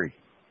ministry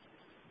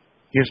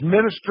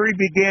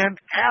began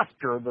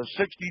after the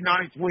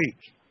 69th week.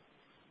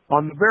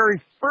 On the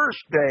very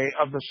first day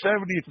of the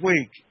 70th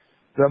week,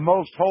 the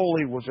Most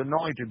Holy was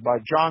anointed by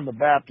John the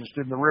Baptist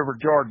in the River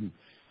Jordan.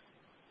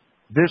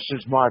 This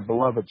is my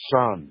beloved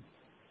Son.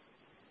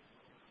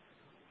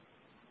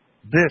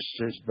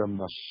 This is the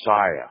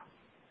Messiah.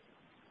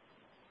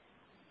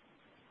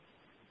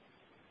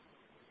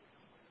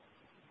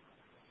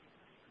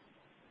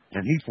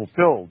 And he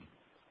fulfilled.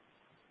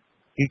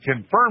 He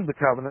confirmed the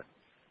covenant.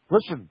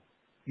 Listen,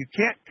 you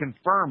can't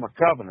confirm a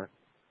covenant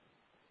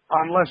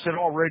unless it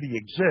already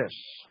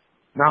exists.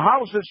 Now,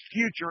 how is this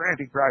future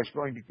Antichrist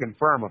going to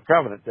confirm a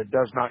covenant that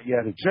does not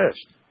yet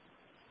exist?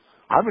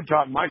 I've been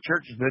taught in my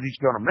churches that he's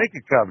going to make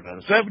a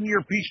covenant, a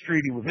 7-year peace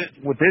treaty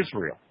with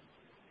Israel.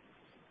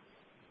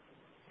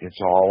 It's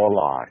all a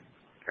lie,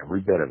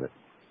 every bit of it.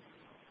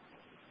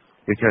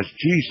 Because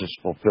Jesus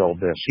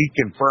fulfilled this. He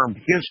confirmed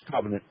his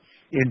covenant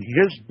in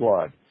his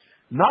blood.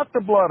 Not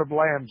the blood of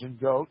lambs and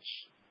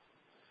goats.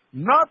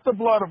 Not the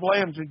blood of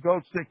lambs and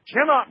goats that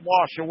cannot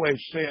wash away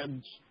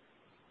sins.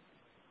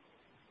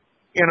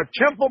 In a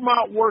Temple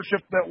Mount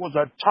worship that was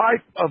a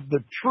type of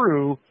the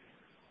true,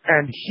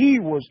 and he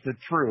was the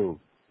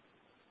true.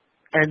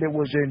 And it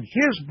was in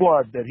his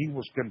blood that he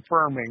was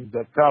confirming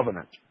the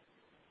covenant.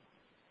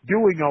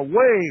 Doing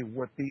away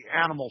with the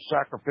animal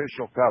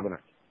sacrificial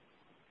covenant.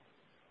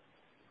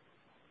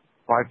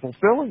 By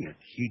fulfilling it,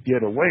 he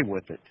did away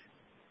with it.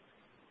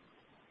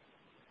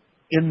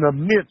 In the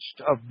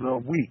midst of the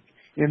week,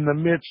 in the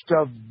midst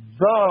of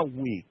the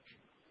week,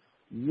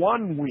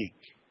 1 week,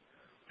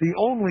 the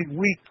only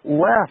week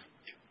left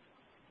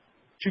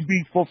to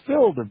be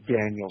fulfilled of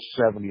Daniel's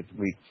 70th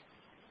week.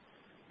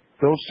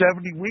 Those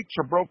 70 weeks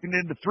are broken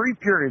into 3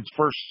 periods.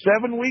 First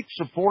 7 weeks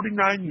of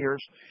 49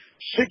 years,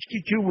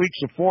 62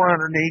 weeks of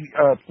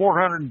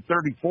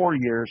 434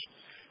 years,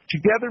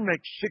 together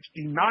makes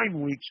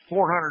 69 weeks,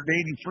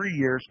 483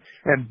 years,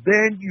 and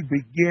then you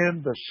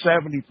begin the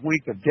 70th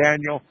week of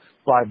Daniel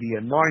by the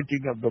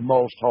anointing of the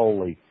Most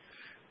Holy.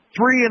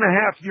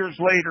 3.5 years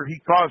later, he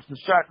caused the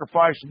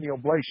sacrifice and the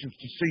oblations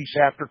to cease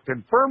after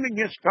confirming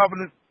his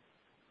covenant,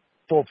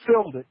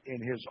 fulfilled it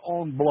in his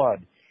own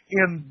blood.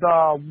 In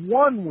the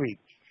 1 week,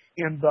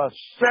 in the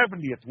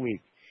 70th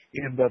week,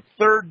 in the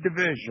 3rd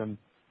division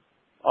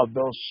of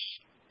those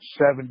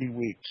 70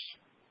 weeks.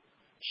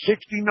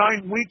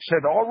 69 weeks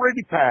had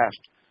already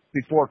passed.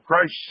 before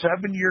Christ's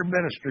 7-year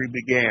ministry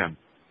began.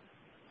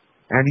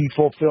 And he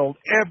fulfilled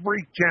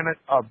every tenet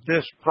of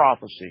this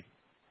prophecy.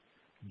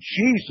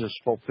 Jesus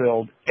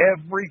fulfilled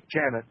every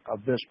tenet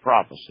of this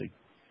prophecy.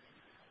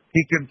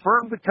 He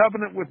confirmed the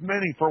covenant with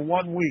many for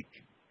 1 week,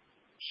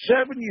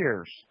 7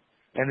 years,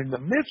 and in the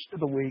midst of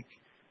the week,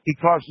 he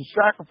caused the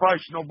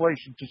sacrifice and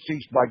oblation to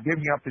cease by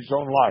giving up his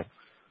own life.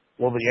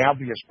 Well, the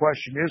obvious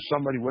question is,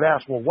 somebody would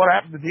ask, well, what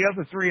happened to the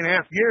other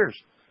 3.5 years?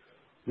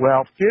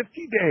 Well,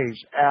 50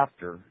 days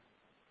after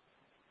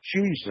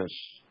Jesus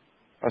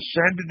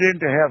ascended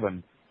into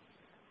heaven,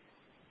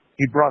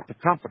 he brought the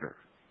Comforter,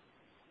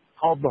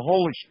 called the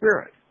Holy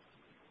Spirit,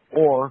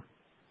 or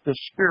the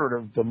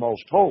Spirit of the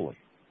Most Holy.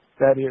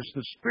 That is,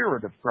 the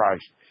Spirit of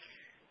Christ.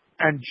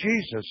 And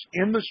Jesus,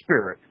 in the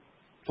Spirit,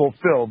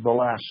 fulfilled the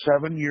last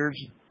 7 years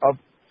of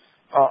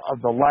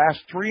the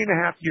last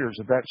 3.5 years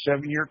of that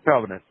 7-year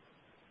covenant.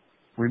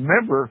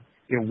 Remember,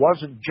 it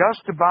wasn't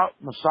just about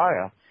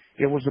Messiah.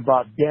 It was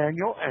about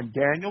Daniel and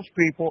Daniel's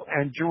people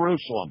and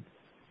Jerusalem.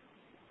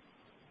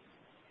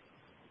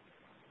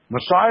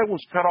 Messiah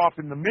was cut off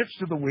in the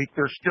midst of the week.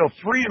 There's still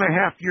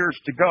 3.5 years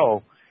to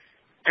go.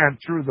 And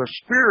through the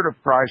Spirit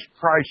of Christ,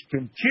 Christ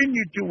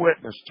continued to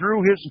witness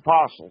through his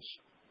apostles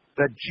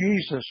that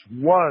Jesus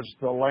was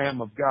the Lamb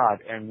of God.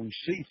 And we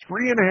see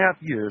 3.5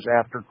 years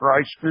after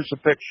Christ's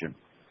crucifixion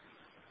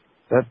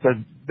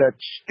that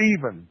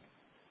Stephen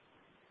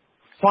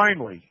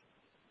finally,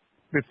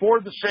 before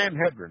the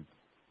Sanhedrin,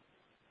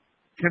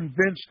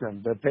 convinced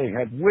them that they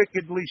had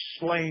wickedly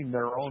slain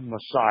their own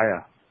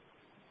Messiah.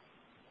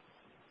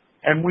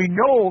 And we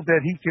know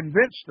that he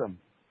convinced them,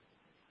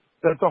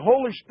 that the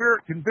Holy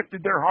Spirit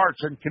convicted their hearts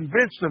and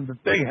convinced them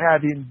that they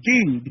had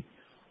indeed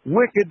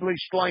wickedly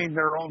slain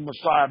their own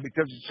Messiah,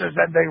 because it says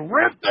that they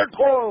rent their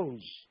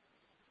clothes.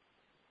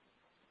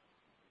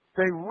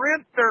 They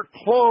rent their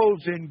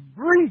clothes in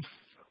grief.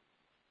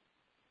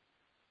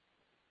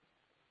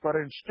 But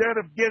instead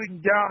of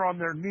getting down on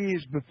their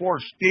knees before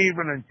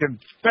Stephen and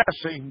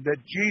confessing that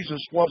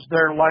Jesus was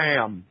their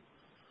Lamb,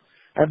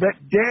 and that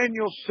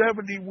Daniel's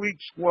 70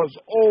 weeks was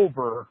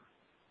over,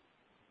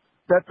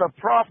 that the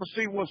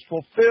prophecy was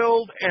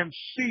fulfilled and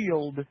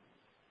sealed,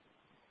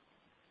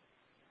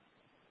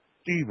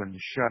 Stephen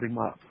shut him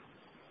up.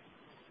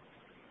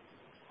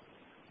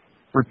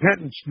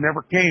 Repentance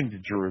never came to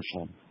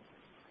Jerusalem.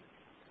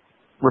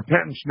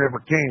 Repentance never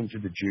came to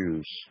the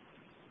Jews.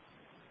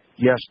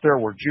 Yes, there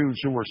were Jews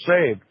who were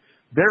saved.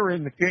 They're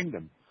in the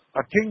kingdom,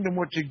 a kingdom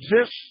which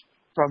exists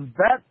from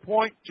that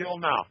point till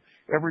now.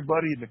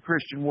 Everybody in the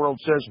Christian world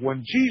says,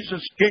 when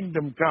Jesus'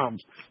 kingdom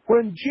comes,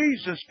 when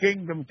Jesus'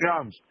 kingdom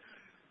comes.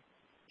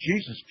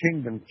 Jesus'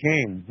 kingdom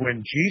came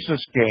when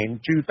Jesus came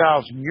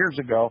 2,000 years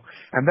ago,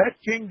 and that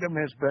kingdom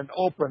has been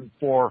open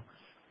for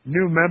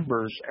new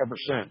members ever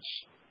since.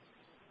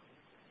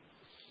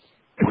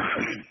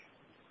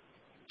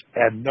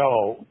 And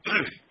no,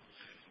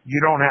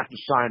 you don't have to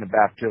sign a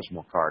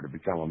baptismal card to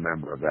become a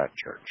member of that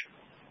church.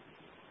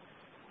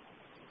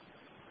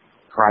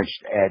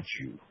 Christ adds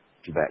you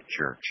to that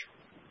church.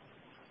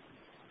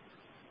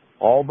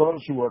 All those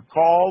who are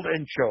called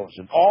and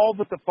chosen, all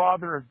that the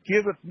Father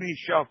giveth me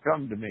shall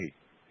come to me.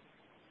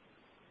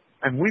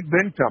 And we've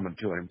been coming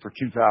to him for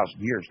 2,000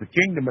 years. The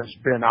kingdom has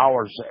been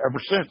ours ever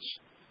since.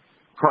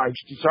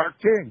 Christ is our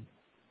King.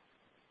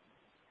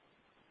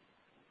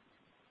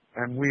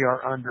 And we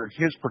are under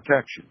his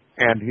protection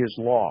and his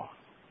law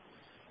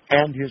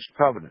and his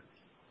covenant.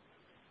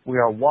 We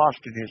are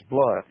washed in his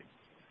blood.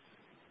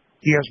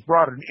 He has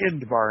brought an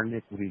end of our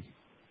iniquity.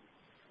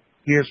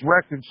 He has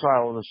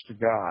reconciled us to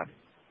God.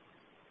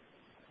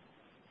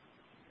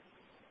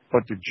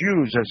 But the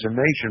Jews as a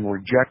nation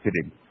rejected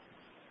him.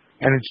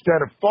 And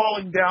instead of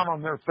falling down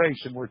on their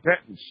face in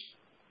repentance,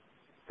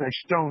 they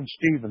stoned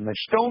Stephen. They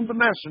stoned the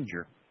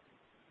messenger.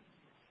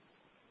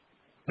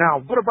 Now,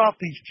 what about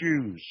these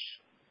Jews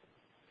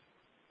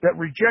that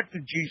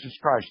rejected Jesus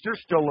Christ? They're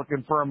still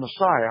looking for a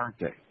Messiah, aren't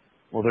they?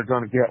 Well, they're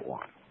going to get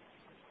one.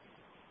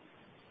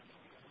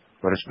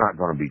 But it's not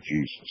going to be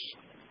Jesus.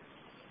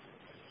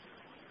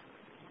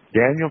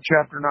 Daniel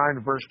chapter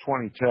 9, verse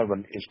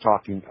 27 is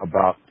talking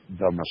about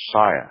the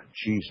Messiah,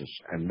 Jesus,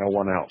 and no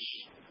one else.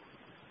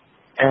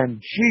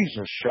 And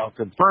Jesus shall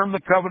confirm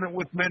the covenant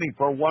with many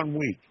for 1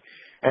 week.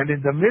 And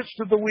in the midst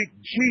of the week,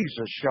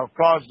 Jesus shall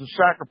cause the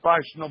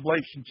sacrifice and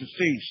oblation to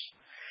cease.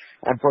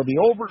 And for the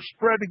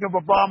overspreading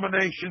of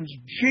abominations,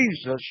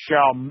 Jesus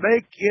shall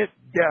make it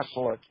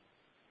desolate,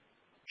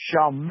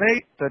 shall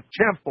make the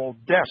temple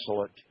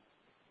desolate,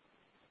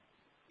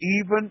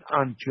 even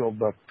until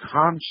the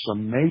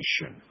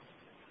consummation.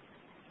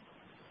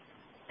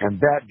 And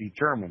that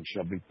determined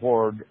shall be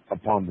poured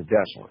upon the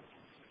desolate.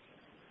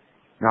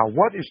 Now,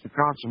 what is the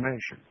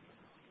consummation?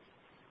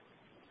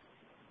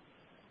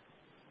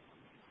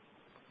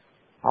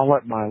 I'll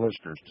let my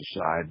listeners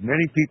decide.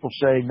 Many people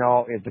say,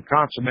 no, if the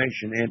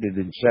consummation ended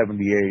in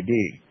 70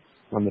 A.D.,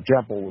 when the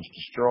temple was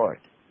destroyed.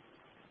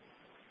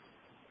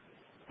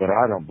 But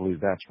I don't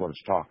believe that's what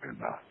it's talking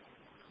about.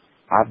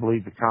 I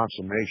believe the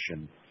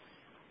consummation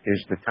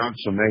is the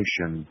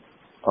consummation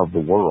of the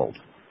world.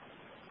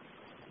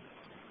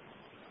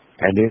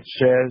 And it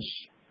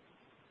says,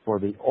 for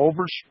the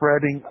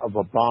overspreading of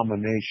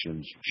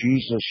abominations,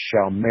 Jesus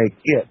shall make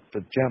it,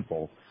 the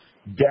temple,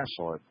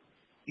 desolate,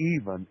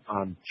 even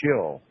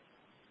until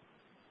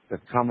the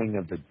coming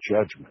of the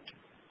judgment.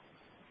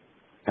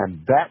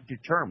 And that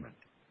determined,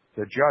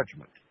 the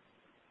judgment,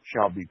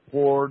 shall be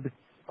poured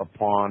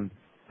upon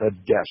the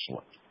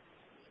desolate,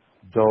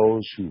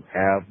 those who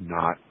have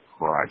not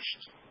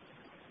Christ.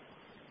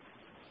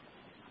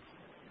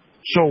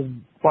 So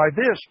by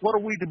this, what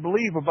are we to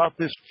believe about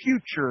this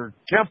future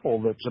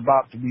temple that's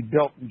about to be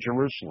built in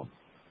Jerusalem?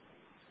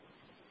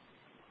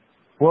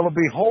 Will it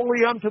be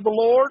holy unto the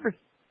Lord?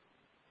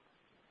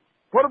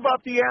 What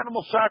about the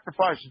animal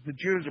sacrifices the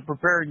Jews are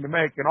preparing to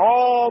make? And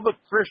all the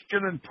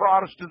Christian and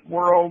Protestant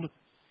world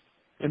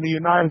in the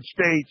United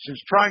States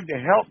is trying to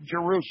help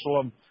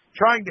Jerusalem,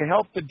 trying to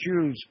help the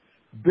Jews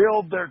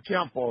build their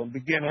temple and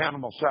begin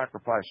animal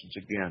sacrifices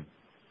again.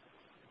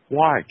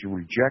 Why? To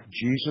reject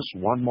Jesus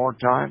one more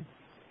time?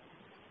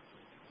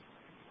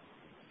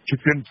 To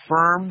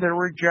confirm their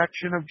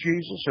rejection of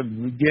Jesus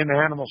and begin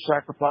animal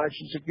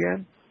sacrifices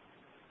again?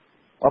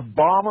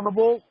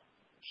 Abominable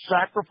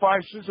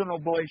sacrifices and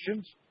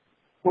oblations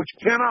which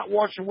cannot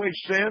wash away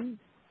sin?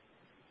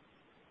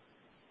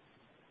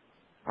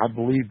 I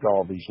believed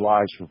all these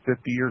lies for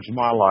 50 years of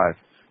my life.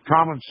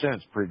 Common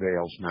sense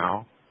prevails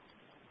now.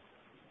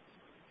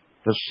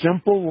 The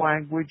simple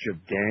language of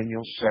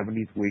Daniel's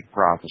 70th week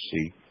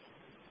prophecy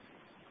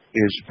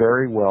is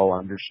very well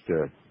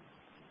understood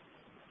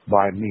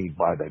by me,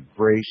 by the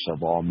grace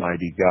of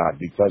Almighty God.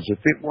 Because if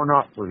it were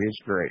not for His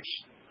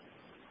grace,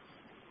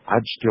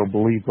 I'd still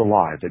believe the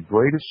lie, the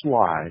greatest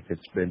lie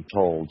that's been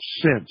told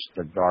since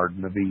the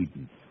Garden of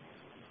Eden.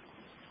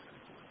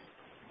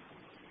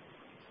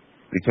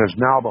 Because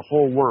now the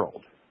whole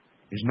world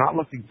is not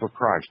looking for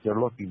Christ, they're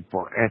looking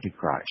for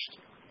Antichrist.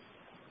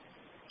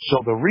 So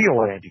the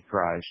real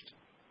Antichrist,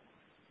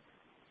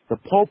 the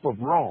Pope of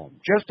Rome,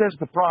 just as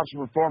the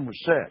Protestant Reformers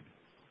said,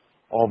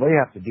 all they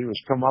have to do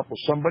is come up with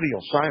somebody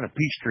who'll sign a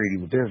peace treaty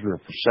with Israel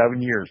for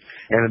 7 years.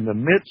 And in the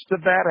midst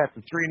of that,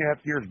 after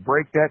 3.5 years,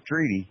 break that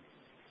treaty,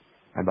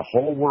 and the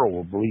whole world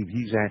will believe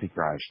he's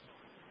Antichrist.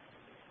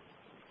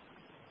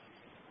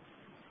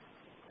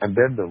 And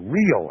then the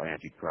real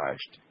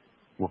Antichrist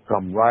will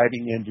come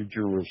riding into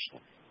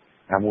Jerusalem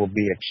and will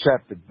be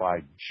accepted by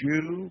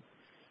Jew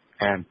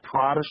and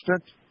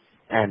Protestant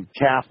and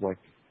Catholic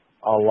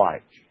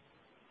alike.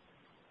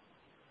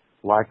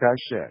 Like I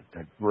said,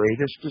 the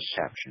greatest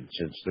deception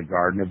since the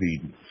Garden of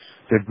Eden.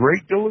 The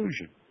great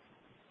delusion.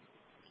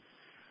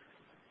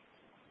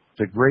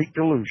 The great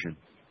delusion.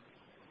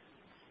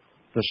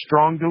 The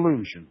strong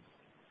delusion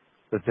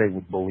that they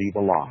would believe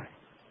a lie.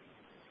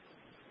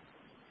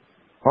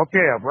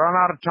 Okay, I've run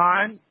out of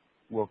time.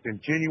 We'll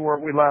continue where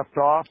we left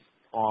off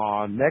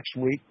on next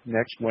week,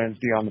 next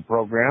Wednesday on the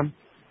program.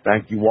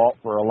 Thank you, Walt,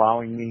 for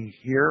allowing me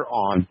here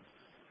on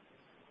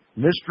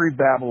Mystery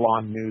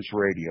Babylon News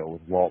Radio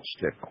with Walt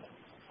Stickle.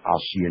 I'll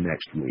see you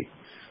next week.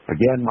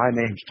 Again, my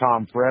name's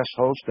Tom Press,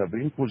 host of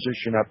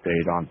Inquisition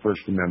Update on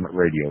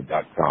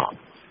FirstAmendmentRadio.com.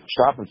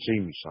 Stop and see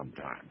me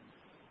sometime.